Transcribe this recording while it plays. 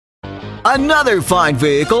Another fine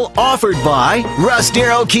vehicle offered by Russ,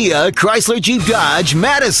 Darrow, Kia, Chrysler, Jeep, Dodge,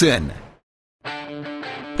 Madison.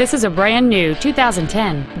 This is a brand new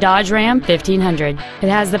 2010 Dodge Ram 1500. It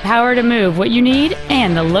has the power to move what you need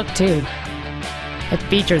and the look too. It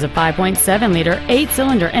features a 5.7-liter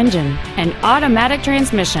 8-cylinder engine, an automatic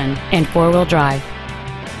transmission, and 4-wheel drive.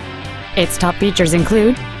 Its top features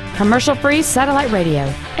include commercial-free satellite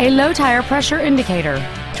radio, a low tire pressure indicator,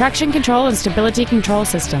 traction control and stability control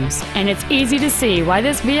systems, and it's easy to see why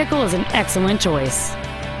this vehicle is an excellent choice.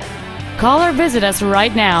 Call or visit us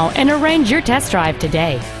right now and arrange your test drive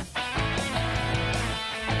today.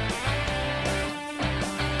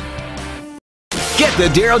 Get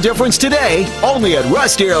the Darrow difference today, only at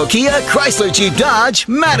Russ, Darrow, Kia, Chrysler, Jeep, Dodge,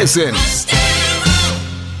 Madison.